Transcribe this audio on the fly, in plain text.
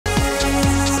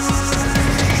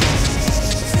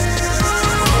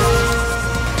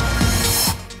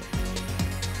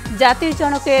জাতির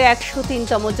জনকের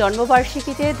 ১০৩তম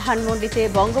জন্মবার্ষিকীতে ধানমন্ডিতে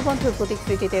বঙ্গবন্ধুর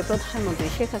প্রতিকৃতিতে প্রধানমন্ত্রী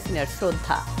শেখ হাসিনার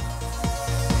শ্রদ্ধা।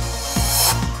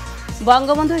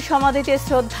 বঙ্গবন্ধুর সমাধিতে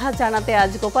শ্রদ্ধা জানাতে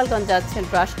আজ গোপালগঞ্জ যাচ্ছেন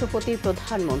রাষ্ট্রপতি,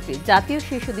 প্রধানমন্ত্রী। জাতীয়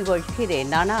শিশু দিবস ঘিরে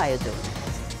নানা আয়োজন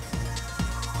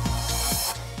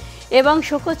এবং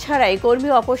শোকজ ছাড়াই কর্মী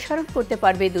অপসারণ করতে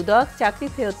পারবে দুদক। চাকরি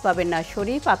ফেরত পাবেন না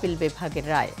শরীফ, আপিল বিভাগের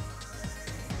রায়।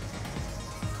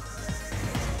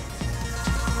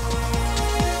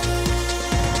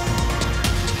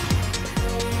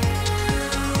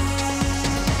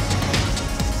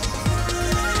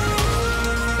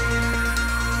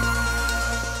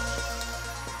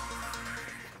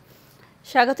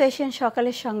 স্বাগত এশিয়ান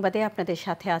সকালের সংবাদে আপনাদের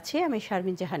সাথে আছি আমি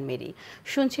শারমিন জাহান মেরি।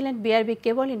 শুনছিলেন বিআরবি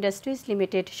কেবল ইন্ডাস্ট্রিজ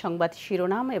লিমিটেড সংবাদ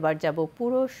শিরোনাম। এবার যাব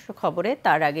পুরো খবরে।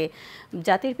 তার আগে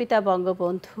জাতির পিতা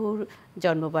বঙ্গবন্ধুর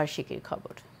জন্মবার্ষিকীর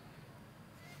খবর।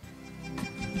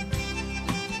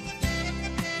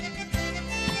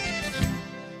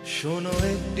 শোনো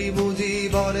একটি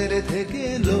মুজিবরের থেকে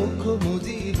লক্ষ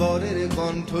মুজিবরের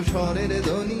কণ্ঠস্বরের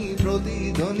ধ্বনি,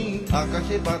 প্রতিধ্বনি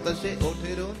আকাশে বাতাসে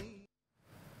ওঠে রনি।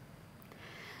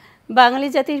 বাঙালি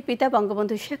জাতির পিতা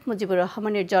বঙ্গবন্ধু শেখ মুজিবুর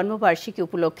রহমানের জন্মবার্ষিকী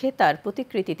উপলক্ষে তার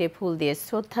প্রতিকৃতিতে ফুল দিয়ে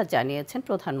শ্রদ্ধা জানিয়েছেন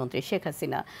প্রধানমন্ত্রী শেখ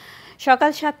হাসিনা।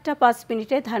 সকাল ৭টা ৫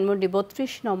 ধানমন্ডি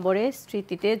 ৩২ নম্বরে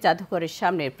স্মৃতিতে জাদুঘরের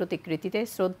সামনের প্রতিকৃতিতে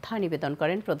শ্রদ্ধা নিবেদন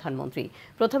করেন প্রধানমন্ত্রী।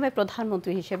 প্রথমে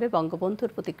প্রধানমন্ত্রী হিসেবে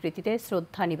বঙ্গবন্ধুর প্রতিকৃতিতে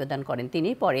শ্রদ্ধা নিবেদন করেন তিনি।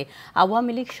 পরে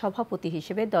আওয়ামী লীগ সভাপতি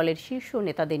হিসেবে দলের শীর্ষ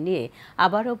নেতাদের নিয়ে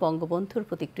আবারও বঙ্গবন্ধুর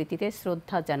প্রতিকৃতিতে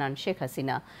শ্রদ্ধা জানান শেখ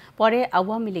হাসিনা। পরে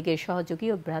আওয়ামী লীগের সহযোগী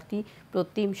ও ভ্রাতৃ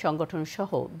প্রতিম সংগঠন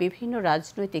সহ বিভিন্ন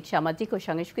রাজনৈতিক, সামাজিক ও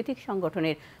সাংস্কৃতিক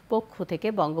সংগঠনের পক্ষ থেকে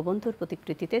বঙ্গবন্ধুর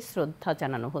প্রতিকৃতিতে শ্রদ্ধা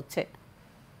জানানো হচ্ছে।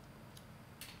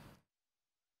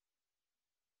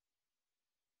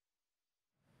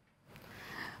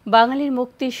 বাঙালির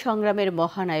মুক্তি সংগ্রামের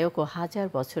মহানায়ক ও হাজার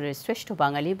বছরের শ্রেষ্ঠ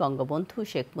বাঙালি বঙ্গবন্ধু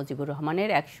শেখ মুজিবুর রহমানের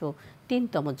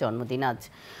 ১০৩তম জন্মদিন আজ।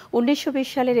 ১৯২০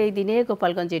 সালের এই দিনে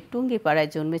গোপালগঞ্জের টুঙ্গিপাড়ায়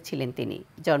জন্মেছিলেন তিনি।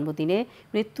 জন্মদিনে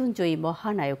মৃত্যুঞ্জয়ী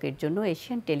মহানায়কের জন্য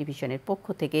এশিয়ান টেলিভিশনের পক্ষ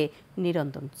থেকে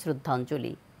নিরন্তর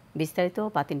শ্রদ্ধাঞ্জলি। বিস্তারিত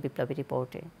বাতিন বিপ্লবী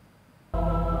রিপোর্টে।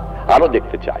 আরো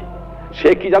দেখতে চাই, সে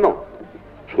কি জানো,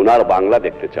 সোনার বাংলা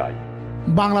দেখতে চাই।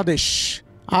 বাংলাদেশ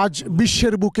আজ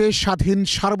বিশ্বের বুকে স্বাধীন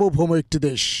সার্বভৌম একটি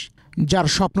দেশ, যার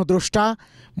স্বপ্নদ্রষ্টা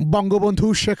বঙ্গবন্ধু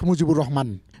শেখ মুজিবুর রহমান।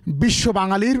 বিশ্ব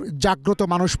বাঙালির জাগ্রত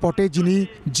মানসপটে যিনি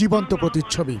জীবন্ত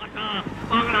প্রতিচ্ছবি।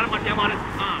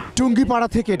 টুঙ্গিপাড়া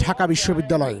থেকে ঢাকা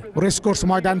বিশ্ববিদ্যালয়, রেসকোর্স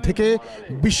ময়দান থেকে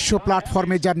বিশ্ব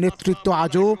প্ল্যাটফর্মে যার নেতৃত্ব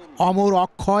আজও অমর,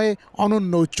 অক্ষয়,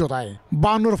 অনন্য উচ্চতায়।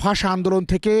 ৫২ ভাষা আন্দোলন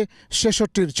থেকে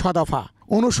 ৬৬-র ৬ দফা,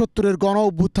 ৬৯-এর গণ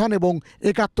অভ্যুত্থান এবং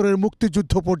 ৭১-এর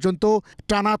মুক্তিযুদ্ধ পর্যন্ত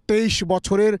টানা ২৩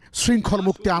 বছরের শৃঙ্খল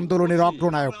মুক্তি আন্দোলনের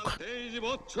অগ্রনায়ক।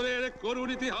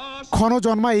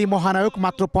 ক্ষণজন্মা এই মহানায়ক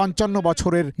মাত্র ৫৫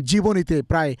 বছরের জীবনীতে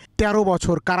প্রায় ১৩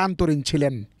 বছর কারান্তরীণ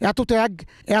ছিলেন। এত ত্যাগ,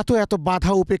 এত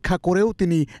বাধা উপেক্ষা করেও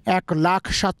তিনি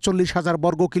 ১,৪৭,০০০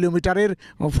 বর্গ কিলোমিটারের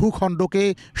ভূখণ্ডকে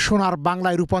সোনার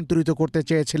বাংলায় রূপান্তরিত করতে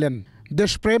চেয়েছিলেন।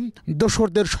 দেশপ্রেম,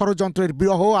 দোসরদের ষড়যন্ত্রের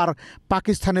বিরহ আর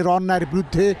পাকিস্তানের অন্যায়ের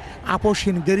বিরুদ্ধে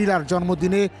আপোষহীন গেরিলার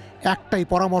জন্মদিনে একটাই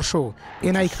পরামর্শ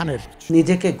এনআই খানের।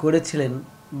 নিজেকে গড়েছিলেন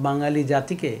বাঙালি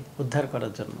জাতিকে উদ্ধার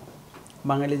করার জন্য।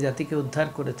 বাঙালি জাতিকে উদ্ধার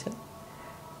করেছেন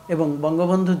এবং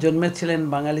বঙ্গবন্ধু জন্মেছিলেন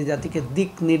বাঙালি জাতিকে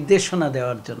দিক নির্দেশনা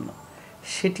দেওয়ার জন্য,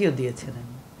 সেটিও দিয়েছিলেন।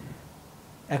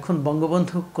 এখন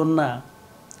বঙ্গবন্ধু কন্যা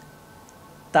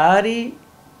তারই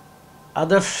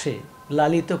আদর্শে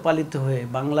লালিত পালিত হয়ে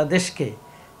বাংলাদেশকে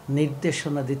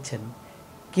নির্দেশনা দিচ্ছেন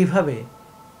কিভাবে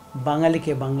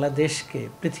বাঙালিকে, বাংলাদেশকে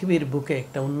পৃথিবীর বুকে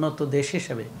একটা উন্নত দেশ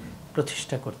হিসেবে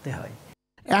প্রতিষ্ঠা করতে হয়।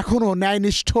 এখনও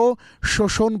ন্যায়নিষ্ঠ,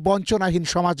 শোষণ, বঞ্চনাহীন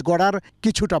সমাজ গড়ার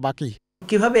কিছুটা বাকি।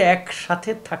 কিভাবে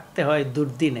একসাথে থাকতে হয়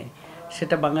দুর্দিনে,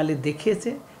 সেটা বাঙালি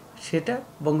দেখিয়েছে, সেটা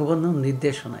বঙ্গবন্ধুর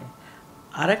নির্দেশনায়।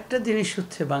 আর একটা জিনিস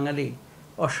হচ্ছে, বাঙালি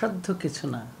অসাধ্য কিছু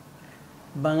না,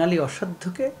 বাঙালি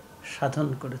অসাধ্যকে সাধন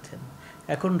করেছেন।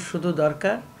 এখন শুধু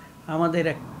দরকার আমাদের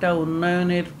একটা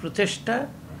উন্নয়নের প্রচেষ্টা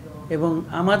এবং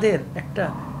আমাদের একটা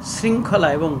শৃঙ্খলা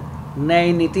এবং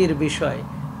ন্যায় নীতির বিষয়,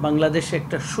 বাংলাদেশে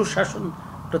একটা সুশাসন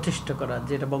প্রতিষ্ঠা করা,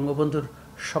 যেটা বঙ্গবন্ধুর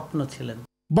স্বপ্ন ছিলেন।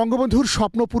 বঙ্গবন্ধুর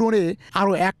স্বপ্ন পূরণে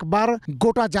আরও একবার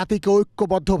গোটা জাতিকে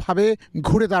ঐক্যবদ্ধভাবে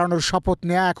ঘুরে দাঁড়ানোর শপথ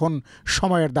নেওয়া এখন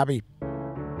সময়ের দাবি।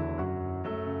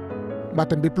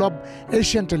 বাতিন বিপ্লব,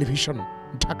 এশিয়ান টেলিভিশন,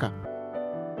 ঢাকা।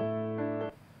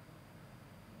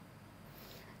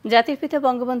 জাতির পিতা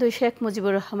বঙ্গবন্ধু শেখ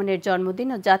মুজিবুর রহমানের জন্মদিন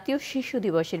ও জাতীয় শিশু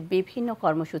দিবসের বিভিন্ন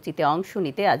কর্মসূচিতে অংশ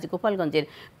নিতে আজ গোপালগঞ্জের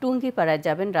টুঙ্গিপাড়ায়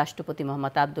যাবেন রাষ্ট্রপতি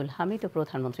মোহাম্মদ আব্দুল হামিদ ও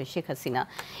প্রধানমন্ত্রী শেখ হাসিনা।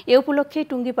 এ উপলক্ষে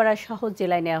টুঙ্গিপাড়া সহ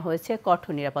জেলায় নেওয়া হয়েছে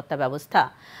কঠোর নিরাপত্তা ব্যবস্থা।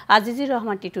 আজিজুর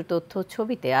রহমান টিটুর তথ্য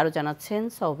ছবিতে আরও জানাচ্ছেন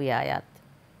সৌবিয়া আয়াত।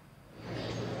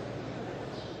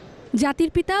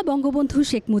 জাতির পিতা বঙ্গবন্ধু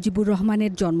শেখ মুজিবুর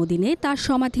রহমানের জন্মদিনে তার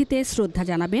সমাধিতে শ্রদ্ধা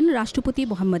জানাবেন রাষ্ট্রপতি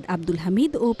মোহাম্মদ আব্দুল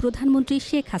হামিদ ও প্রধানমন্ত্রী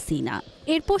শেখ হাসিনা।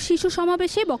 এরপর শিশু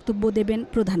সমাবেশে বক্তব্য দেবেন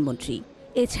প্রধানমন্ত্রী।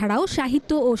 এছাড়াও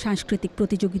সাহিত্য ও সাংস্কৃতিক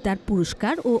প্রতিযোগিতার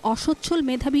পুরস্কার ও অসচ্ছল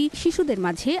মেধাবী শিশুদের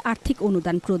মাঝে আর্থিক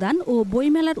অনুদান প্রদান ও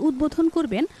বইমেলার উদ্বোধন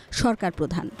করবেন সরকার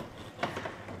প্রধান।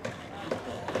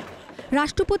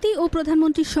 রাষ্ট্রপতি ও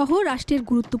প্রধানমন্ত্রী সহ রাষ্ট্রের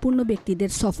গুরুত্বপূর্ণ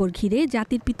ব্যক্তিদের সফর ঘিরে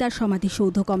জাতির পিতার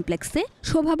সমাধিসৌধ কমপ্লেক্সে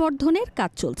শোভাবর্ধনের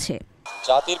কাজ চলছে।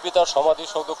 জাতির পিতার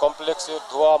সমাধিসৌধ কমপ্লেক্সে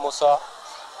ধোয়া মোছা,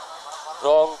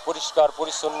 রং পরিষ্কার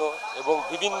পরিচ্ছন্ন এবং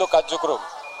বিভিন্ন কার্যক্রম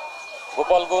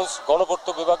গোপালগঞ্জ গণপূর্ত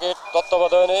বিভাগের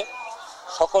তত্ত্বাবধানে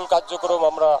সকল কার্যক্রম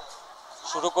আমরা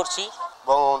শুরু করছি।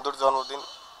 বঙ্গবন্ধুর জন্মদিন,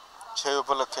 সেই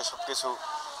উপলক্ষে সবকিছু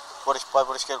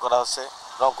পরিষ্কার করা হচ্ছে,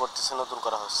 রং করতেছে, নতুন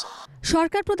করা হচ্ছে।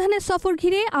 সরকার প্রধানের সফর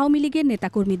ঘিরে আওয়ামী লীগের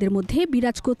নেতাকর্মীদের মধ্যে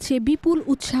বিরাজ করছে বিপুল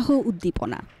উৎসাহ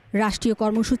উদ্দীপনা। রাষ্ট্রীয়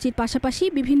কর্মসূচির পাশাপাশি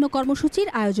বিভিন্ন কর্মসূচির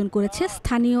আয়োজন করেছে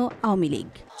স্থানীয় আওয়ামী লীগ।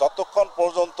 যতক্ষণ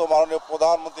পর্যন্ত মাননীয়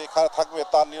প্রধানমন্ত্রী এখানে থাকবে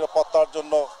তার নিরাপত্তার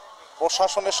জন্য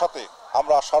প্রশাসনের সাথে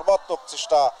আমরা সর্বাত্মক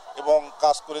চেষ্টা এবং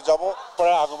কাজ করে যাব।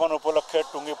 আগমন উপলক্ষে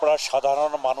টুঙ্গিপাড়ার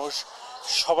সাধারণ মানুষ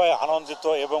সবাই আনন্দিত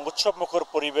এবং উৎসবমুখর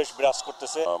পরিবেশ বিরাজ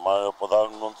করতেছে। মাননীয়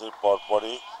প্রধানমন্ত্রীর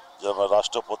পরপরই যেন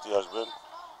রাষ্ট্রপতি আসবেন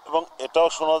এবং এটাও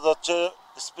শোনা যাচ্ছে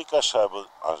স্পিকার সাহেব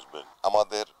আসবেন।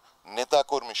 আমাদের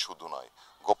নেতাকর্মী শুধু নয়,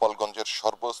 গোপালগঞ্জের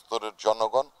সর্বস্তরের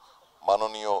জনগণ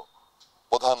মাননীয়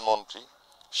প্রধানমন্ত্রী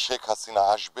শেখ হাসিনা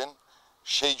আসবেন,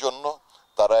 সেই জন্য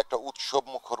তারা একটা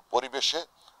উৎসবমুখর পরিবেশে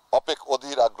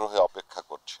অধীর আগ্রহে অপেক্ষা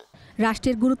করছে।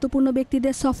 রাষ্ট্রের গুরুত্বপূর্ণ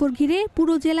ব্যক্তিদের সফর ঘিরে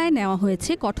পুরো জেলায় নেওয়া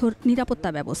হয়েছে কঠোর নিরাপত্তা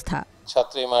ব্যবস্থা।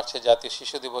 7ই মার্চে জাতীয়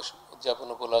শিশু দিবস উদযাপন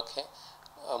উপলক্ষে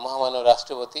মহামান্য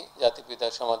রাষ্ট্রপতি জাতির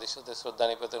পিতার সমাধিসৌধে শ্রদ্ধা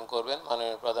নিবেদন করবেন,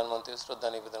 মাননীয় প্রধানমন্ত্রী শ্রদ্ধা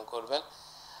নিবেদন করবেন।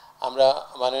 আমরা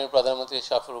মাননীয় প্রধানমন্ত্রীর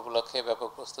সফর উপলক্ষে ব্যাপক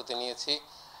প্রস্তুতি নিয়েছি।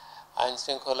 আইন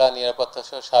শৃঙ্খলা, নিরাপত্তা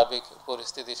সহ সার্বিক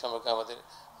পরিস্থিতি সম্পর্কে আমাদের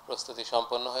প্রস্তুতি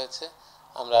সম্পন্ন হয়েছে।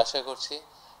 আমরা আশা করছি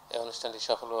এই অনুষ্ঠানটি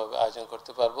সফলভাবে আয়োজন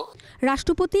করতে পারব।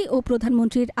 রাষ্ট্রপতি ও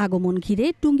প্রধানমন্ত্রীর আগমন ঘিরে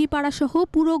টুঙ্গিপাড়া সহ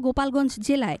পুরো গোপালগঞ্জ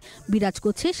জেলায় বিরাজ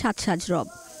করছে সাজসাজ রব।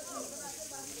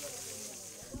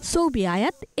 সৌবি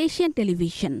আয়াত, এশিয়ান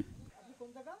টেলিভিশন।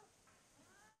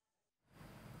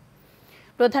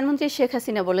 প্রধানমন্ত্রী শেখ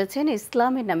হাসিনা বলেছেন,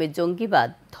 ইসলামের নামে জঙ্গিবাদ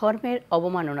ধর্মের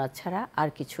অবমাননা ছাড়া আর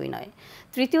কিছুই নয়।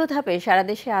 তৃতীয় ধাপে সারা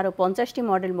দেশে আরও 50টি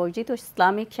মডেল মসজিদ ও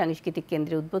ইসলামিক সাংস্কৃতিক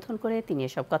কেন্দ্রে উদ্বোধন করে তিনি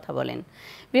এসব কথা বলেন।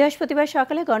 বৃহস্পতিবার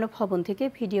সকালে গণভবন থেকে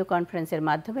ভিডিও কনফারেন্সের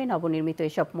মাধ্যমে নবনির্মিত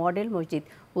এসব মডেল মসজিদ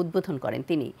উদ্বোধন করেন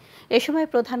তিনি। এ সময়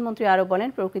প্রধানমন্ত্রী আরও বলেন,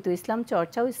 প্রকৃত ইসলাম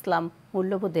চর্চা ও ইসলাম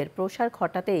মূল্যবোধের প্রসার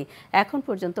ঘটাতেই এখন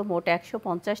পর্যন্ত মোট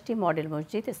 150টি মডেল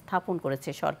মসজিদ স্থাপন করেছে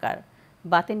সরকার।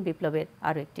 বাতেন বিপ্লবের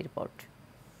আরও একটি রিপোর্ট।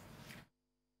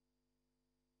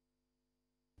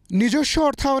 নিজস্ব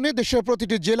অর্থায়নে দেশের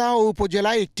প্রতিটি জেলা ও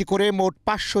উপজেলায় একটি করে মোট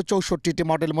 564টি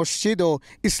মডেল মসজিদ ও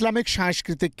ইসলামিক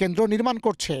সাংস্কৃতিক কেন্দ্র নির্মাণ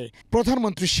করছে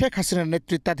প্রধানমন্ত্রী শেখ হাসিনার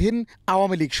নেতৃত্বাধীন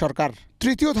আওয়ামী লীগ সরকার।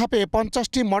 তৃতীয় ধাপে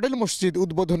 50টি মডেল মসজিদ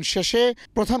উদ্বোধন শেষে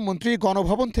প্রধানমন্ত্রী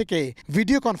গণভবন থেকে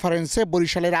ভিডিও কনফারেন্সে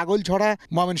বরিশালের আগলঝড়া,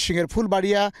 ময়মনসিংহের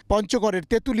ফুলবাড়িয়া, পঞ্চগড়ের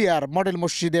তেঁতুলিয়ার মডেল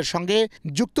মসজিদের সঙ্গে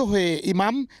যুক্ত হয়ে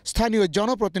ইমাম, স্থানীয়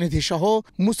জনপ্রতিনিধি সহ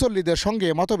মুসল্লিদের সঙ্গে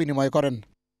মতবিনিময় করেন।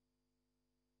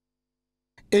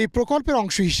 এই প্রকল্পের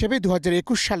অংশ হিসেবে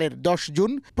 2021 সালের 10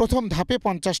 জুন প্রথম ধাপে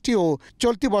 50টি ও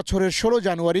চলতি বছরের 16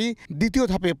 জানুয়ারি দ্বিতীয়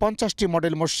ধাপে 50টি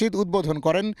মডেল মসজিদ উদ্বোধন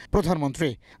করেন প্রধানমন্ত্রী।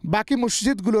 বাকি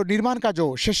মসজিদগুলোর নির্মাণ কাজও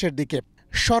শেষের দিকে।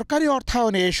 সরকারি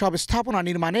অর্থায়নে এসব স্থাপনা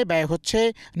নির্মাণে ব্যয় হচ্ছে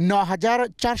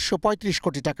 9,435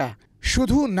 কোটি টাকা।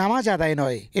 শুধু নামাজ আদায়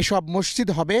নয়, এসব মসজিদ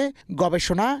হবে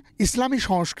গবেষণা, ইসলামী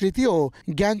সংস্কৃতি ও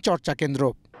জ্ঞান চর্চা কেন্দ্র।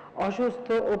 অসুস্থ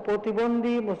ও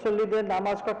প্রতিবন্ধী মুসল্লিদের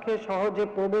নামাজ কক্ষে সহজে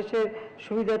প্রবেশের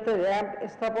সুবিধার্থে র্যাম্প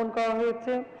স্থাপন করা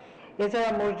হয়েছে।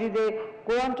 এছাড়া মসজিদে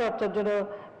কোরআন চর্চার জন্য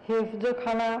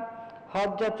হিফজখানা,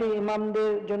 হজযাত্রী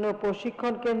ইমামদের জন্য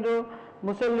প্রশিক্ষণ কেন্দ্র,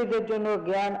 মুসল্লিদের জন্য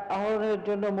জ্ঞান আহরণের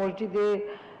জন্য মসজিদে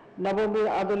নবমীর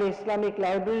আদলে ইসলামিক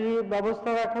লাইব্রেরির ব্যবস্থা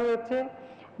রাখা হয়েছে।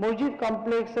 মসজিদ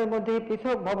কমপ্লেক্সের মধ্যে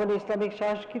পৃথক ভবনে ইসলামিক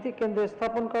সাংস্কৃতিক কেন্দ্র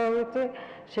স্থাপন করা হয়েছে।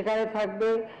 সেখানে থাকবে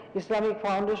ইসলামিক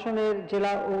ফাউন্ডেশনের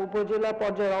জেলা ও উপজেলা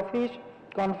পর্যায়ের অফিস,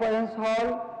 কনফারেন্স হল,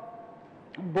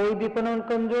 বই বিপণন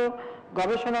কেন্দ্র,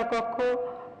 গবেষণা কক্ষ,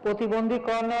 প্রতিবন্ধী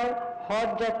কর্নার, হজ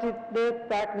যাত্রীদের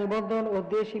প্রাক নিবন্ধন ও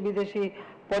দেশি বিদেশি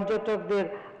পর্যটকদের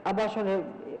আবাসনের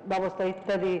ব্যবস্থা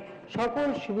ইত্যাদি সকল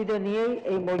সুবিধা নিয়েই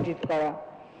এই মসজিদ করা।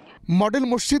 মডেল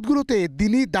মসজিদগুলোতে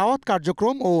দিনী দাওয়াত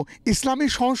কার্যক্রম ও ইসলামী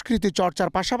সংস্কৃতি চর্চার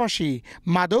পাশাপাশি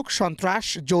মাদক, সন্ত্রাস,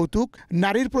 যৌতুক,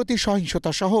 নারীর প্রতি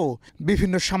সহিংসতা সহ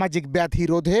বিভিন্ন সামাজিক ব্যাধি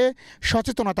রোধে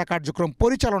সচেতনতা কার্যক্রম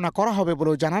পরিচালনা করা হবে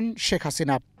বলেও জানান শেখ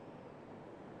হাসিনা।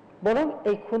 বরং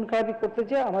এই খুন খারাপি করতে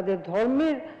যে আমাদের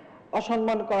ধর্মের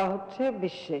অসম্মান করা হচ্ছে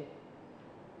বিশ্বে,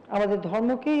 আমাদের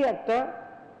ধর্মকেই একটা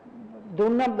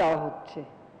দুর্নাম দেওয়া হচ্ছে।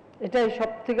 এটাই সব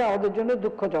থেকে আমাদের জন্য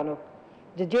দুঃখজনক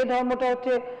যে ধর্মটা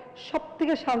হচ্ছে সব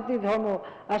থেকে শান্তির ধর্ম,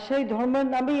 আর সেই ধর্মের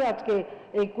নামেই আজকে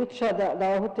এই কুৎসা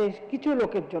দেওয়া হচ্ছে কিছু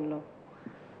লোকের জন্য।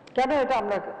 কেন এটা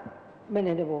আমরা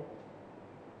মেনে নেব?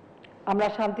 আমরা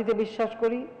শান্তিতে বিশ্বাস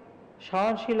করি,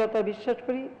 সহনশীলতায় বিশ্বাস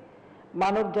করি,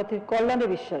 মানব জাতির কল্যাণে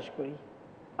বিশ্বাস করি।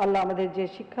 আল্লাহ আমাদের যে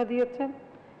শিক্ষা দিয়েছেন,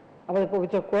 আমাদের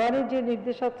পবিত্র কোরআনের যে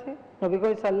নির্দেশ আছে, নবী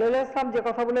করিম সাল্লাল্লাহু আলাইহি ওয়াসাল্লাম যে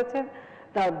কথা বলেছেন,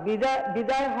 তার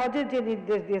বিদায় হজে যে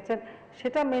নির্দেশ দিয়েছেন,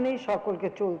 সেটা মেনেই সকলকে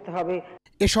চলতে হবে।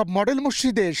 এসব মডেল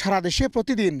মসজিদে সারা দেশে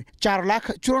প্রতিদিন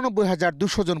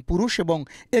 4,94,200 জন পুরুষ এবং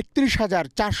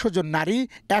 31,400 জন নারী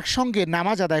একসঙ্গে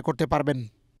নামাজ আদায় করতে পারবেন।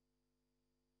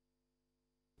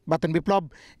 বাতেন বিপ্লব,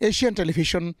 এশিয়ান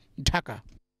টেলিভিশন, ঢাকা।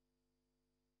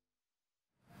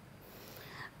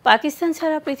 পাকিস্তান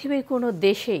ছাড়া পৃথিবীর কোনো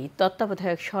দেশেই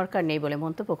তত্ত্বাবধায়ক সরকার নেই বলে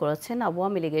মন্তব্য করেছেন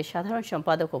আওয়ামী লীগের সাধারণ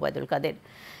সম্পাদক ওবায়দুল কাদের।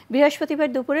 বৃহস্পতিবার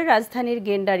দুপুরে রাজধানীর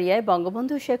গেন্ডারিয়ায়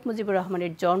বঙ্গবন্ধু শেখ মুজিবুর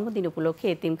রহমানের জন্মদিন উপলক্ষে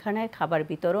এতিমখানায় খাবার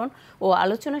বিতরণ ও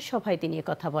আলোচনা সভায় তিনি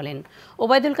কথা বলেন।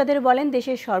 ওবায়দুল কাদের বলেন,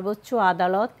 দেশের সর্বোচ্চ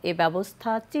আদালত এ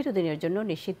ব্যবস্থা চিরদিনের জন্য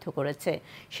নিষিদ্ধ করেছে।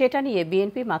 সেটা নিয়ে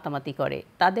বিএনপি মাতামাতি করে,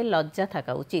 তাদের লজ্জা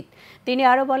থাকা উচিত। তিনি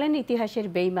আরও বলেন, ইতিহাসের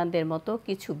বেঈমানদের মতো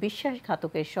কিছু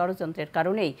বিশ্বাসঘাতকের ষড়যন্ত্রের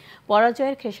কারণেই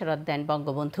পরাজয়ের খেসারত দেন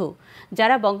বঙ্গবন্ধু।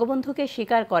 যারা বঙ্গবন্ধুকে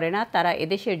স্বীকার করে না, তারা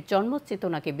এদেশের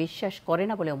জন্মচেতনাকে বিশ্বাস করে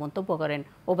না বলেও মন্তব্য করেন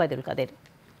ওবায়দুল কাদের।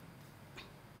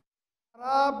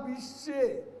 সারা বিশ্বে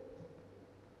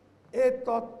এ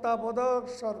তত্ত্বাবধায়ক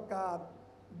সরকার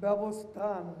ব্যবস্থা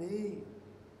নেই।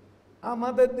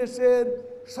 আমাদের দেশের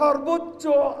সর্বোচ্চ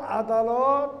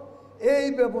আদালত এই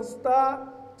ব্যবস্থা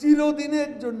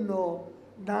চিরদিনের জন্য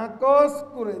নাকচ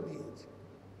করে দিয়েছে,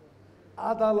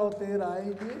 আদালতের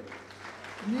আইনে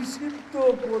নিষিদ্ধ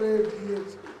করে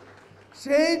দিয়েছে।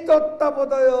 সেই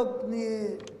তত্ত্বাবধায়ক নিয়ে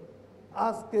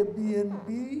আজকে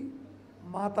বিএনপি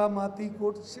মাতামাতি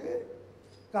করছে,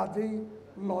 কাজেই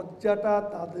লজ্জাটা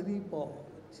তাদেরই পাওয়া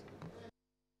উচিত।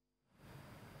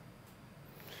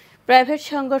 প্রাইভেট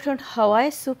সংগঠন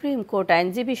হওয়ায় সুপ্রিম কোর্ট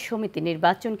আইনজীবী সমিতি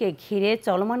নির্বাচনকে ঘিরে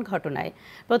চলমান ঘটনায়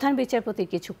প্রধান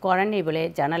বিচারপতির কিছু করার নেই বলে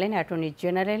জানালেন attorney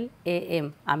general AM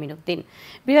Amin Uddin.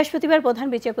 বৃহস্পতিবার প্রধান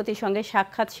বিচারপতির সঙ্গে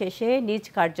সাক্ষাৎ শেষে নিজ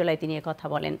কার্যালয়ে তিনি কথা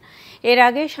বলেন। এর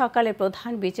আগে সকালে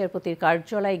প্রধান বিচারপতির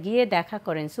কার্যালয়ে গিয়ে দেখা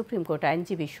করেন সুপ্রিম কোর্ট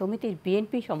আইনজীবী সমিতির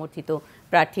বিএনপি সমর্থিত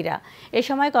প্রার্থীরা। এ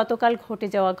সময় গতকাল ঘটে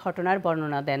যাওয়া ঘটনার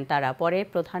বর্ণনা দেন তারা। পরে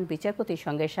প্রধান বিচারপতির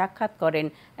সঙ্গে সাক্ষাৎ করেন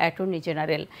অ্যাটর্নি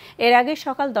জেনারেল। এর আগে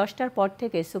সকাল 10টার পর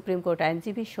থেকে সুপ্রিম কোর্ট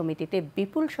আইনজীবী সমিতিতে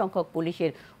বিপুল সংখ্যক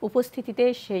পুলিশের উপস্থিতিতে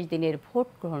শেষ দিনের ভোট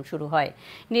গ্রহণ শুরু হয়।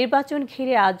 নির্বাচন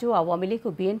ঘিরে আজও আওয়ামী লীগ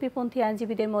ও বিএনপিপন্থী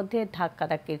আইনজীবীদের মধ্যে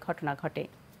ধাক্কাধাক্কির ঘটনা ঘটে।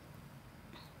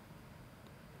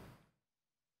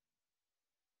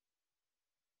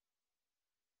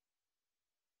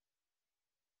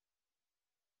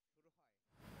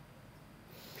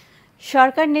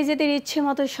 সরকার নিজেদের ইচ্ছে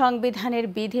মতো সংবিধানের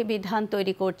বিধিবিধান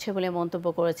তৈরি করছে বলে মন্তব্য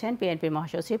করেছেন বিএনপির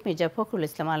মহাসচিব মির্জা ফখরুল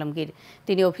ইসলাম আলমগীর।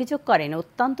 তিনি অভিযোগ করেন,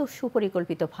 অত্যন্ত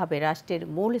সুপরিকল্পিতভাবে রাষ্ট্রের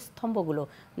মূল স্তম্ভগুলো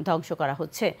ধ্বংস করা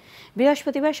হচ্ছে।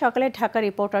 বৃহস্পতিবার সকালে ঢাকা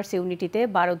রিপোর্টার্স ইউনিটিতে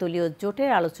 12 দলীয়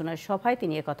জোটের আলোচনার সভায়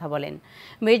তিনি কথা বলেন।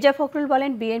 মির্জা ফখরুল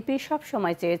বলেন, বিএনপি সব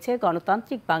সময় চেয়েছে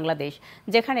গণতান্ত্রিক বাংলাদেশ,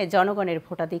 যেখানে জনগণের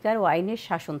ভোটাধিকার ও আইনের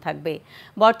শাসন থাকবে।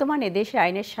 বর্তমানে দেশে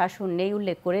আইনের শাসন নেই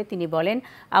উল্লেখ করে তিনি বলেন,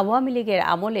 আওয়ামী লীগের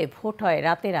আমলে ভোট হয়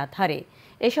রাতের আধারে।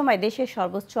 এ সময় দেশের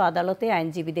সর্বোচ্চ আদালতে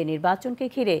আইনজীবীদের নির্বাচনকে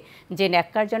ঘিরে যে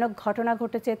ন্যাক্কারজনক ঘটনা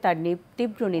ঘটেছে তার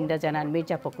তীব্র নিন্দা জানান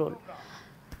মির্জা ফখরুল।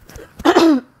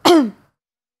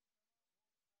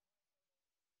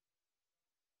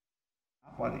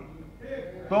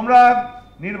 তোমরা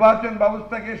নির্বাচন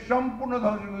ব্যবস্থাকে সম্পূর্ণ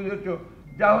ধ্বংস করে দিয়েছ,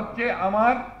 যা হচ্ছে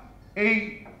আমার এই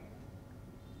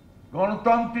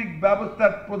গণতান্ত্রিক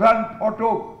ব্যবস্থার প্রধান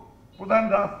ফটক, প্রধান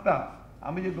রাস্তা।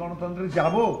 আমি যে গণতন্ত্রে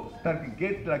যাব তার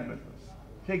গেট লাগবে, তো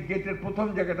সেই গেটের প্রথম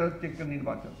জায়গাটা হচ্ছে একটা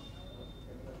নির্বাচন।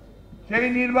 সেই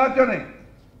নির্বাচনে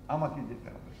আমাকে যেতে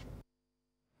হবে।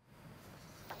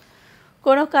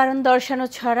 কোনো কারণ দর্শানো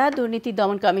ছাড়া দুর্নীতি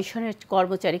দমন কমিশনের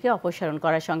কর্মচারীকে অপসারণ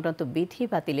করা সংক্রান্ত বিধি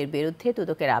বাতিলের বিরুদ্ধে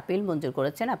দুদকের আপিল মঞ্জুর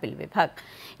করেছেন আপিল বিভাগ।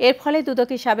 এর ফলে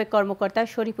দুদকের সাবেক কর্মকর্তা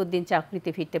শরীফুদ্দিন চাকরিতে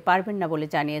ফিরতে পারবেন না বলে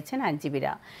জানিয়েছেন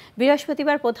আইনজীবীরা।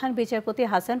 বৃহস্পতিবার প্রধান বিচারপতি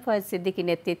হাসান ফয়েজ সিদ্দিকী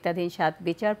নেতৃত্বাধীন 7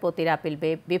 বিচারপতির আপিল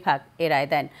বিভাগ এ রায়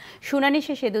দেন। শুনানি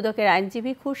শেষে দুদকের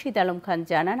আইনজীবী খুরশিদ আলম খান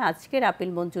জানান, আজকের আপিল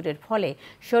মঞ্জুরের ফলে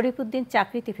শরীফুদ্দিন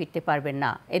চাকরিতে ফিরতে পারবেন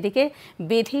না। এদিকে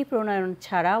বিধি প্রণয়ন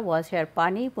ছাড়া ওয়াসার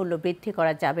পানি মূল্য বৃদ্ধি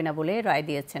করা যাবে না বলে রায়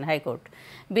দিয়েছেন হাইকোর্ট।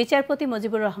 বিচারপতি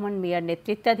মুজিবুর রহমান মিয়ার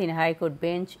নেতৃত্বাধীন হাইকোর্ট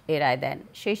বেঞ্চ এ রায় দেন।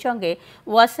 সেই সঙ্গে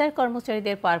ওয়াসার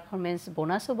কর্মচারীদের পারফরমেন্স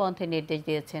বোনাসও বন্ধের নির্দেশ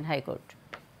দিয়েছেন হাইকোর্ট।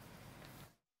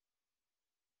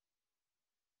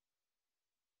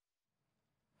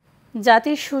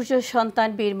 জাতির সূর্য সন্তান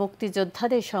বীর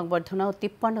মুক্তিযোদ্ধাদের সংবর্ধনা ও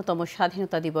 53তম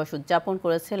স্বাধীনতা দিবস উদযাপন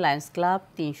করেছে লায়ন্স ক্লাব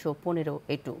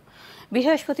 315A2।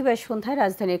 বৃহস্পতিবার সন্ধ্যায়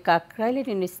রাজধানীর কাকরাইলের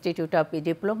institute of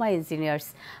diploma engineers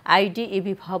IDEB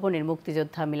ভবনের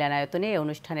মুক্তিযোদ্ধা মিলনায়তনে এই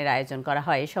অনুষ্ঠানের আয়োজন করা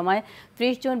হয়। এ সময়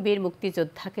 30 জন বীর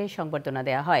মুক্তিযোদ্ধাকে সংবর্ধনা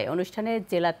দেওয়া হয়। অনুষ্ঠানে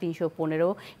জেলা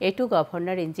 315A2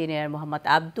 governor engineer Mohammad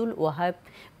Abdul Wahab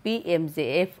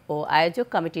PMJF ও আয়োজক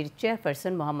কমিটির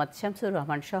চেয়ারপারসন মোহাম্মদ শামসুর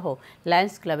রহমান সহ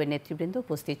লায়ন্স ক্লাবের নেতৃবৃন্দ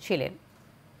উপস্থিত ছিলেন।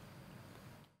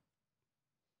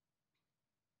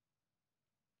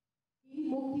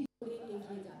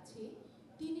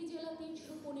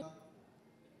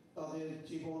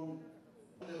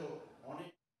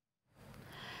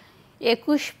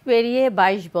 একুশ পেরিয়ে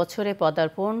 22 বছরে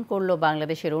পদার্পণ করল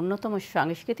বাংলাদেশের অন্যতম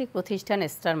সাংস্কৃতিক প্রতিষ্ঠান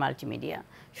স্টার মাল্টিমিডিয়া।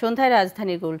 সন্ধ্যায়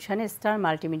রাজধানীর গুলশানে স্টার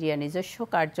মাল্টিমিডিয়ার নিজস্ব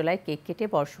কার্যালয়ে কেক কেটে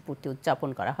বর্ষপূর্তি উদযাপন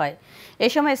করা হয়। এ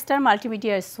সময় স্টার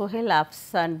মাল্টিমিডিয়ার সোহেল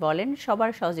আফসান বলেন,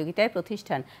 সবার সহযোগিতায়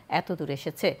প্রতিষ্ঠান এত দূর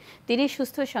এসেছে। তিনি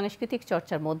সুস্থ সাংস্কৃতিক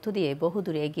চর্চার মধ্য দিয়ে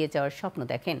বহুদূরে এগিয়ে যাওয়ার স্বপ্ন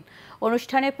দেখেন।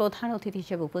 অনুষ্ঠানে প্রধান অতিথি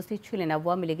হিসেবে উপস্থিত ছিলেন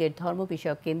আওয়ামী লীগের ধর্ম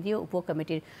বিষয়ক কেন্দ্রীয়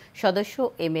উপকমিটির সদস্য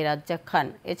M.A. রাজ্জাক খান।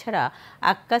 এছাড়া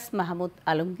আক্কাস মাহমুদ,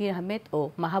 আলমগীর আহমেদ ও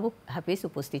মাহবুব হাফিজ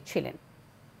উপস্থিত ছিলেন।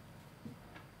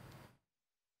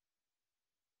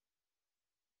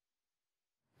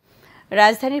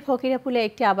 রাজধানীর ফকিরাপুলে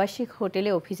একটি আবাসিক হোটেলে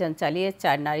অভিযান চালিয়ে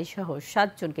 4 নারীসহ 7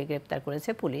 জনকে গ্রেপ্তার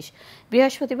করেছে পুলিশ।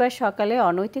 বৃহস্পতিবার সকালে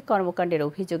অনৈতিক কর্মকাণ্ডের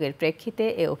অভিযোগের প্রেক্ষিতে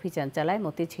এ অভিযান চালায়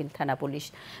মতিঝিল থানা পুলিশ।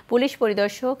 পুলিশ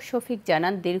পরিদর্শক শফিক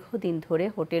জানান, দীর্ঘদিন ধরে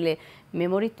হোটেলে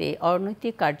মেমোরিতে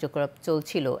অনৈতিক কার্যকলাপ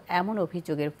চলছিল এমন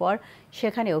অভিযোগের পর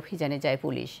সেখানে অভিযানে যায়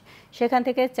পুলিশ। সেখান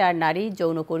থেকে 4 নারী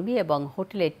যৌনকর্মী এবং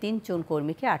হোটেলের 3 জন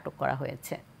কর্মীকে আটক করা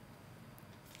হয়েছে।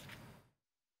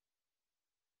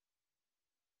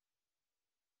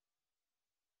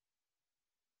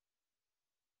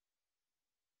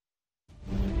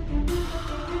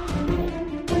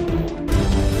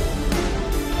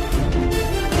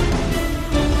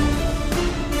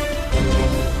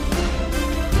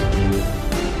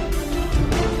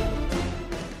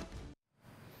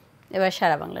 এবার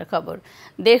সারা বাংলার খবর।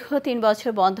 দীর্ঘ 3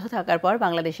 বছর বন্ধ থাকার পর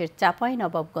বাংলাদেশের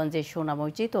চাঁপাইনবাবগঞ্জের সোনা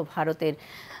মসজিদ ও ভারতের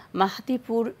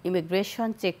মাহাদিপুর ইমিগ্রেশন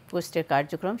চেকপোস্টের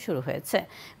কার্যক্রম শুরু হয়েছে।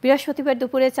 বৃহস্পতিবার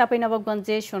দুপুরে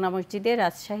চাঁপাইনবাবগঞ্জের সোনা মসজিদে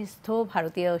রাজশাহীস্থ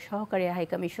ভারতীয় সহকারী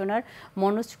হাইকমিশনার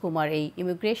মনোজ কুমার এই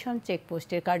ইমিগ্রেশন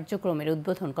চেকপোস্টের কার্যক্রমের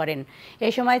উদ্বোধন করেন। এ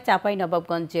সময়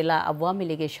চাঁপাইনবাবগঞ্জ জেলা আওয়ামী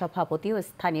লীগের সভাপতি ও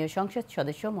স্থানীয় সংসদ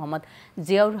সদস্য মোহাম্মদ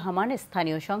জিয়াউর রহমান,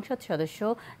 স্থানীয় সংসদ সদস্য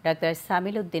ডাক্তার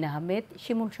সামিল উদ্দিন আহমেদ,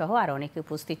 শিমুল সহ আরও অনেকে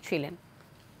উপস্থিত ছিলেন।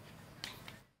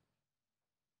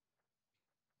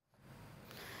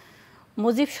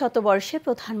 মুজিব শতবর্ষে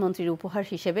প্রধানমন্ত্রীর উপহার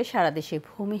হিসেবে সারা দেশে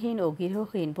ভূমিহীন ও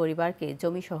গৃহহীন পরিবারকে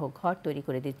জমিসহ ঘর তৈরি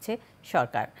করে দিচ্ছে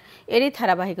সরকার। এরই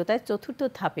ধারাবাহিকতায় 4র্থ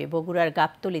ধাপে বগুড়ার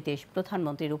গাবতলীতে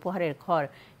প্রধানমন্ত্রীর উপহারের ঘর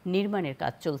নির্মাণের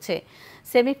কাজ চলছে।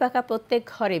 সেমি পাকা প্রত্যেক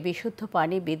ঘরে বিশুদ্ধ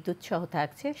পানি, বিদ্যুৎ সহ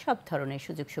থাকছে সব ধরনের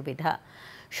সুযোগ সুবিধা।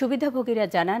 সুবিধাভোগীরা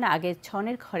জানান, আগে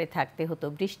ছনের ঘরে থাকতে হতো,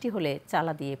 বৃষ্টি হলে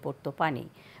চালা দিয়ে পড়তো পানি।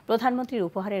 প্রধানমন্ত্রীর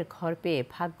উপহারের ঘর পেয়ে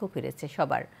ভাগ্য ফিরেছে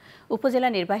সবার। উপজেলা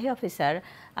নির্বাহী অফিসার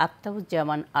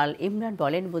আফতাবুজ্জামান আল ইমরান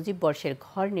বলেন, মুজিব বর্ষের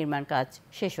ঘর নির্মাণ কাজ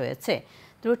শেষ হয়েছে,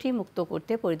 ত্রুটি মুক্ত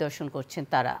করতে পরিদর্শন করছেন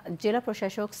তারা। জেলা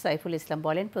প্রশাসক সাইফুল ইসলাম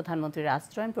বলেন, প্রধানমন্ত্রীর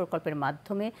আশ্রয়ন প্রকল্পের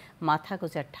মাধ্যমে মাথা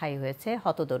গোঁজার ঠাঁই হয়েছে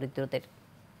হতদরিদ্রদের।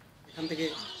 এখান থেকে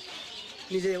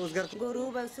নিজে রোজগার, গরু,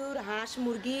 বাছুর, হাঁস,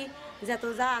 মুরগি যত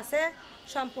যা আছে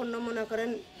সম্পূর্ণ মনে করেন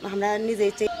আমরা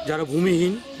নিজেই। যারা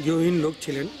ভূমিহীন গৃহহীন লোক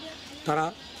ছিলেন তারা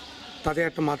তাদের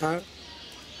একটা মাথা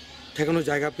ঠেকানোর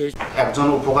জায়গা পেয়েছে। একজন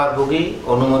উপকারভোগী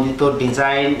অনুমোদিত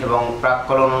ডিজাইন এবং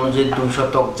প্রাক্কলন অনুযায়ী 2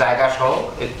 শতক জায়গা সহ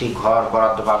একটি ঘর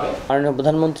বরাদ্দ পাবে। মাননীয়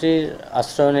প্রধানমন্ত্রীর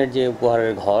আশ্রয়নের যে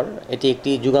উপহারের ঘর, এটি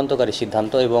একটি যুগান্তকারী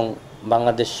সিদ্ধান্ত এবং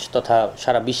বাংলাদেশ তথা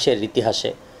সারা বিশ্বের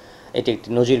ইতিহাসে এটি একটি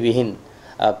নজিরবিহীন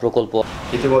প্রকল্প।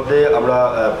 ইতিমধ্যে আমরা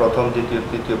প্রথম, দ্বিতীয়,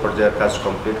 তৃতীয় পর্যায়ের কাজ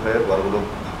কমপ্লিট হয়ে ঘরগুলো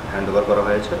হ্যান্ডওভার করা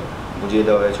হয়েছে, বুঝিয়ে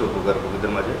দেওয়া হয়েছে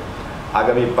উপকারভোগীদের মাঝে।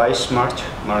 আগামী 22 মার্চ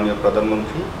মাননীয়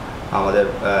প্রধানমন্ত্রী আমাদের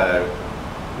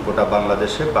গোটা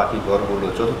বাংলাদেশে বাকি ঘরগুলো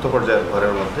চতুর্থ পর্যায়ের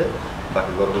ঘরের মধ্যে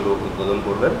বাকি ঘরগুলো উদ্বোধন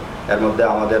করবেন। এর মধ্যে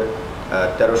আমাদের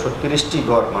 1330টি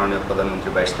ঘর মাননীয় প্রধানমন্ত্রী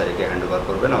 22 তারিখে হ্যান্ডওভার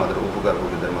করবেন আমাদের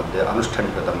উপকারভোগীদের মধ্যে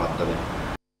আনুষ্ঠানিকতার মাধ্যমে।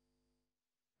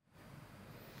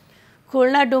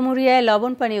 খুলনা ডুমুরিয়ায়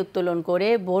লবণ পানি উত্তোলন করে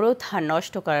বোরো ধান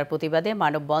নষ্ট করার প্রতিবাদে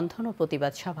মানববন্ধন ও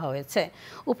প্রতিবাদ সভা হয়েছে।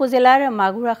 উপজেলার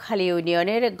মাগুরাখালী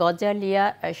ইউনিয়নের গজালিয়া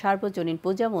সার্বজনীন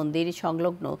পূজা মন্দির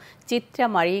সংলগ্ন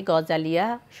চিত্রামারি গজালিয়া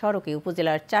সড়কে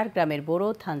উপজেলার 4 গ্রামের বোরো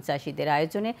ধান চাষিদের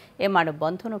আয়োজনে এ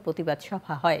মানববন্ধন ও প্রতিবাদ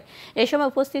সভা হয়। এ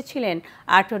সময় উপস্থিত ছিলেন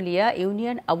আটলিয়া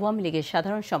ইউনিয়ন আওয়ামী লীগের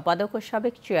সাধারণ সম্পাদক ও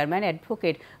সাবেক চেয়ারম্যান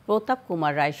অ্যাডভোকেট প্রতাপ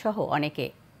কুমার রায় সহ অনেকে।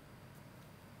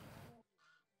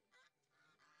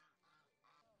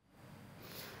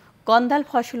 কন্দাল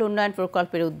ফসল উন্নয়ন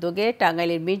প্রকল্পের উদ্যোগে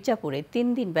টাঙ্গাইলের মির্জাপুরে 3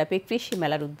 দিনব্যাপী কৃষি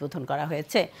মেলার উদ্বোধন করা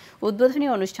হয়েছে। উদ্বোধনী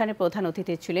অনুষ্ঠানে প্রধান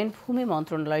অতিথি ছিলেন ভূমি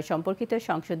মন্ত্রণালয় সম্পর্কিত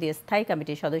সংসদীয় স্থায়ী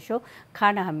কমিটির সদস্য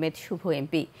খান আহমেদ শুভ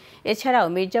এমপি। এছাড়াও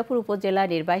মির্জাপুর উপজেলা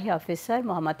নির্বাহী অফিসার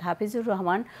মোহাম্মদ হাফিজুর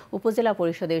রহমান, উপজেলা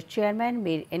পরিষদের চেয়ারম্যান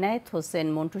মীর এনায়েত হোসেন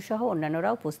মন্টু সহ অন্যান্যরা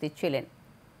উপস্থিত ছিলেন।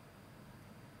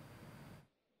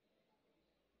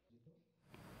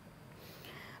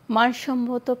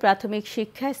 মানসম্মত প্রাথমিক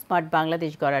শিক্ষা স্মার্ট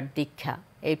বাংলাদেশ গড়ার দীক্ষা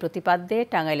এই প্রতিপাদ্যে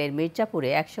টাঙ্গাইলের মির্জাপুরে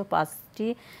 105টি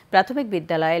প্রাথমিক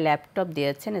বিদ্যালয়ে ল্যাপটপ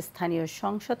দিয়েছেন স্থানীয়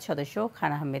সংসদ সদস্য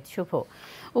খান আহমেদ শুভ।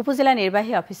 উপজেলা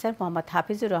নির্বাহী অফিসার মোহাম্মদ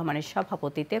হাফিজুর রহমানের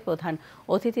সভাপতিত্বে প্রধান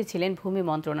অতিথি ছিলেন ভূমি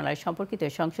মন্ত্রণালয় সম্পর্কিত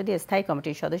সংসদীয় স্থায়ী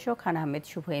কমিটির সদস্য খান আহমেদ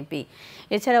শুভ এমপি।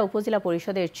 এছাড়া উপজেলা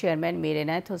পরিষদের চেয়ারম্যান মীর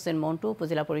এনায়েত হোসেন মন্টু,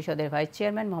 উপজেলা পরিষদের ভাইস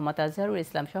চেয়ারম্যান মোহাম্মদ আজহারুল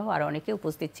ইসলাম সহ আরও অনেকে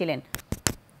উপস্থিত ছিলেন।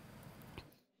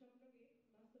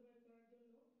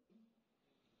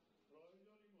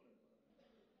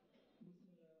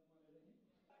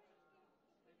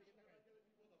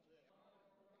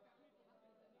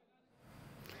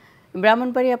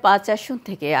 ব্রাহ্মণবাড়িয়া 5 আসন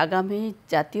থেকে আগামী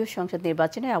জাতীয় সংসদ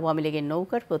নির্বাচনে আওয়ামী লীগের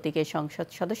নৌকার প্রতীকে সংসদ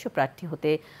সদস্য প্রার্থী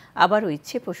হতে আবারও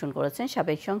ইচ্ছে পোষণ করেছেন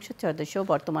সাবেক সংসদ সদস্য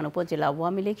বর্তমান উপজেলা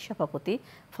আওয়ামী লীগ সভাপতি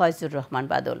ফয়জুর রহমান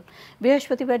বাদল।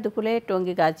 বৃহস্পতিবার দুপুরে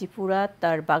টঙ্গী গাজীপুরা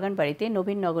তার বাগানবাড়িতে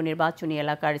নবীননগর নির্বাচনী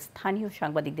এলাকার স্থানীয়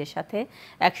সাংবাদিকদের সাথে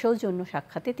এক সৌজন্য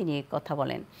সাক্ষাতে তিনি কথা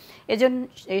বলেন।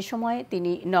 এ সময়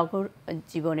তিনি নগর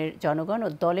জীবনের জনগণ ও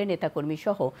দলের নেতাকর্মী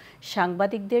সহ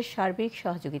সাংবাদিকদের সার্বিক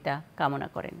সহযোগিতা কামনা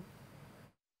করেন।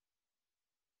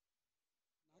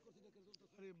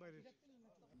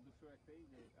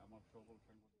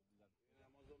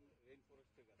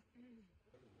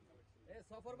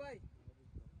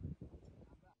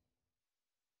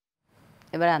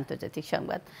 এবার আন্তর্জাতিক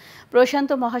সংবাদ। প্রশান্ত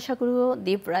মহাসাগরীয়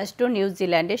দ্বীপরাষ্ট্র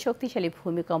নিউজিল্যান্ডে শক্তিশালী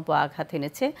ভূমিকম্প আঘাত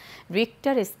এনেছে।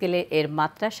 রিক্টার স্কেলে এর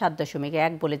মাত্রা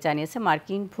 7.1 বলে জানিয়েছে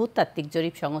মার্কিন ভূতাত্ত্বিক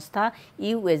জরিপ সংস্থা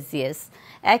ইউএসজিএস।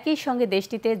 একই সঙ্গে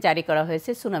দেশটিতে জারি করা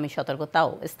হয়েছে সুনামি সতর্কতাও।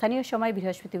 স্থানীয় সময়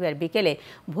বৃহস্পতিবার বিকেলে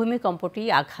ভূমিকম্পটি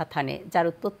আঘাত হানে, যার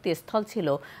উৎপত্তি স্থল ছিল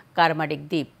কারমাডিক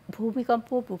দ্বীপ। ভূমিকম্প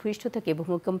ভূপৃষ্ঠ থেকে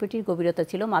ভূমিকম্পটির গভীরতা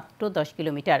ছিল মাত্র 10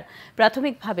 কিলোমিটার।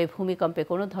 প্রাথমিকভাবে ভূমিকম্পে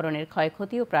কোনো ধরনের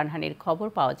ক্ষয়ক্ষতি ও প্রাণহানির খবর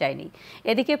পাওয়া যায়নি।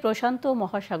 এদিকে প্রশান্ত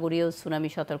মহাসাগরীয় সুনামি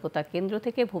সতর্কতা কেন্দ্র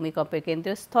থেকে ভূমিকম্পের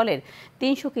কেন্দ্রস্থলের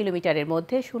 300 কিলোমিটারের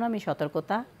মধ্যে সুনামি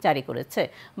সতর্কতা জারি করেছে।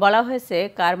 বলা হয়েছে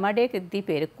কারমাডেক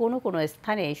দ্বীপের কোনো কোনো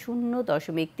স্থানে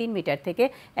 0.3 মিটার থেকে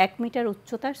 1 মিটার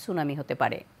উচ্চতার সুনামি হতে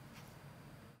পারে।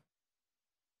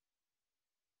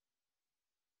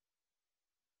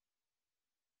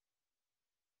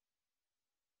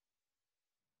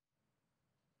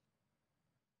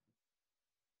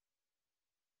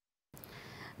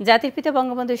 জাতির পিতা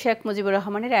বঙ্গবন্ধু শেখ মুজিবুর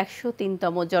রহমানের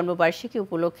 103তম জন্মবার্ষিকী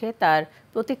উপলক্ষে তার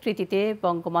প্রতিকৃতিতে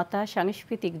বঙ্গমাতা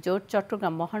সাংস্কৃতিক জোট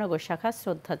চট্টগ্রাম মহানগর শাখা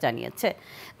শ্রদ্ধা জানিয়েছে।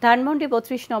 ধানমন্ডি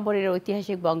 32 নম্বরের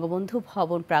ঐতিহাসিক বঙ্গবন্ধু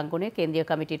ভবন প্রাঙ্গণে কেন্দ্রীয়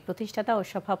কমিটির প্রতিষ্ঠাতা ও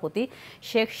সভাপতি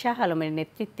শেখ শাহ আলমের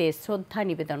নেতৃত্বে শ্রদ্ধা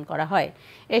নিবেদন করা হয়।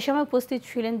 এ সময় উপস্থিত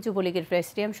ছিলেন যুবলীগের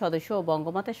প্রেসিডিয়াম সদস্য ও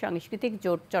বঙ্গমাতা সাংস্কৃতিক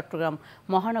জোট চট্টগ্রাম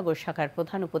মহানগর শাখার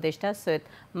প্রধান উপদেষ্টা সৈয়দ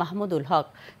মাহমুদুল হক,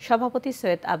 সভাপতি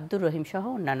সৈয়দ আব্দুর রহিম সহ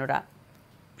অন্যান্যরা।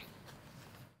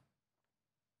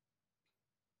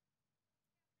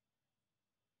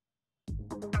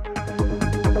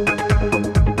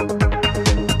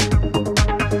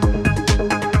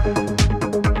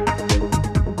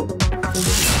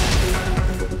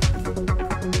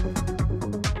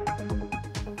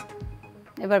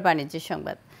 এবার বাণিজ্য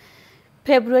সংবাদ।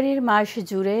 ফেব্রুয়ারির মাস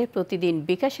জুড়ে প্রতিদিন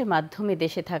বিকাশের মাধ্যমে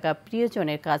দেশে থাকা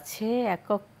প্রিয়জনের কাছে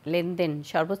একক লেনদেন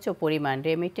সর্বোচ্চ পরিমাণ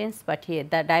রেমিটেন্স পাঠিয়ে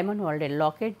দ্য ডায়মন্ড ওয়ার্ল্ডের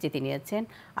লকেট জিতে নিয়েছেন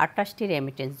 28টি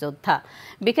রেমিটেন্স যোদ্ধা।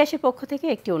 বিকাশের পক্ষ থেকে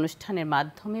একটি অনুষ্ঠানের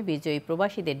মাধ্যমে বিজয়ী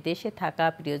প্রবাসীদের দেশে থাকা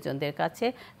প্রিয়জনদের কাছে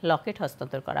লকেট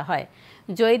হস্তান্তর করা হয়।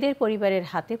 জয়ীদের পরিবারের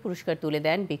হাতে পুরস্কার তুলে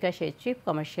দেন বিকাশের চিফ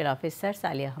কমার্শিয়াল অফিসার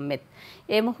সালি আহমেদ।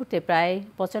 এই মুহূর্তে প্রায়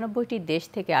 95টি দেশ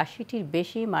থেকে 80টির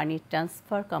বেশি মানি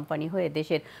ট্রান্সফার কোম্পানি হয়ে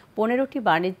দেশের 15টি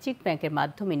বাণিজ্যিক ব্যাংকের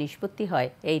মাধ্যমে নিষ্পত্তি হয়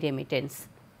এই রেমিটেন্স।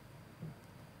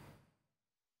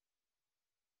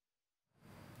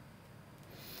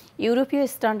 ইউরোপীয়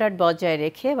স্ট্যান্ডার্ড বজায়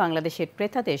রেখে বাংলাদেশের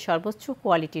ক্রেতাদের সর্বোচ্চ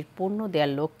কোয়ালিটির পণ্য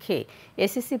দেওয়ার লক্ষ্যে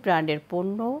এসএসসি ব্র্যান্ডের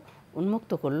পণ্য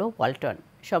উন্মুক্ত করল ওয়ালটন।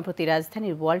 সম্প্রতি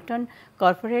রাজধানীর ওয়ালটন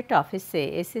কর্পোরেট অফিসে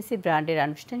এসএসসি ব্র্যান্ডের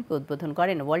আনুষ্ঠানিক উদ্বোধন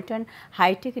করেন ওয়ালটন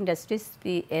হাইটেক ইন্ডাস্ট্রিজ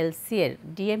পিএলসি এর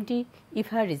ডিএমডি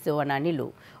ইভা রিজওয়ানা নীলু।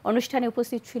 অনুষ্ঠানে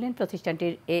উপস্থিত ছিলেন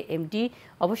প্রতিষ্ঠানটির এএমডি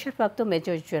অবসরপ্রাপ্ত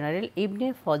মেজর জেনারেল ইবনে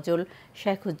ফজল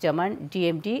শেখুজ্জামান,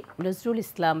 ডিএমডি নজরুল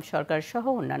ইসলাম সরকার সহ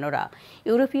অন্যান্যরা।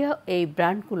 ইউরোপীয় এই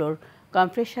ব্র্যান্ডগুলোর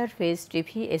কম্প্রেসার, ফেজ,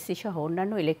 টিভি, এসি সহ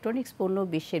অন্যান্য ইলেকট্রনিক্স পণ্য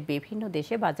বিশ্বের বিভিন্ন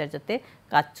দেশে বাজারজাতে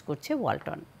কাজ করছে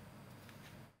ওয়ালটন।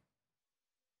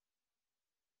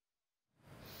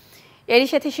 এরই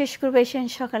সাথে শেষ করব এশিয়ান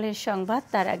সকালের সংবাদ।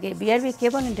 তার আগে বিআরবি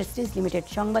কেবল ইন্ডাস্ট্রিজ লিমিটেড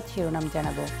সংবাদ শিরোনাম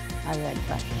জানাবো আরও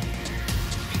একবার।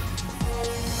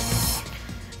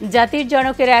 জাতির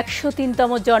জনকের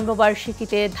 103তম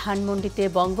জন্মবার্ষিকীতে ধানমন্ডিতে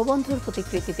বঙ্গবন্ধুর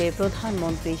প্রতিকৃতিতে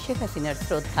প্রধানমন্ত্রী শেখ হাসিনার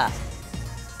শ্রদ্ধা।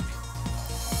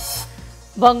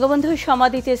 বঙ্গবন্ধুর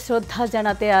সমাধিতে শ্রদ্ধা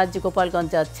জানাতে আজ গোপালগঞ্জ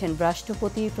যাচ্ছেন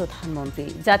রাষ্ট্রপতি, প্রধানমন্ত্রী।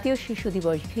 জাতীয় শিশু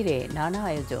দিবস ঘিরে নানা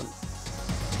আয়োজন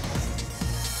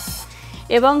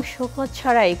এবং শোকজ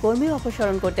ছাড়াই কর্মী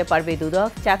অপসারণ করতে পারবে দুদক,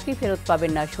 চাকরি ফেরত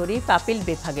পাবেন না শরীফ, আপিল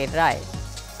বিভাগের রায়।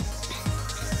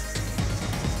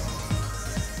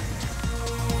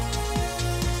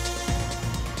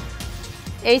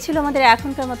 এই ছিল আমাদের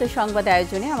এখনকার মতো সংবাদ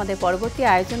আয়োজনে। আমাদের পরবর্তী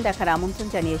আয়োজন দেখার আমন্ত্রণ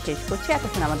জানিয়ে শেষ করছি।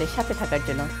 এতক্ষণ আমাদের সাথে থাকার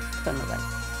জন্য ধন্যবাদ।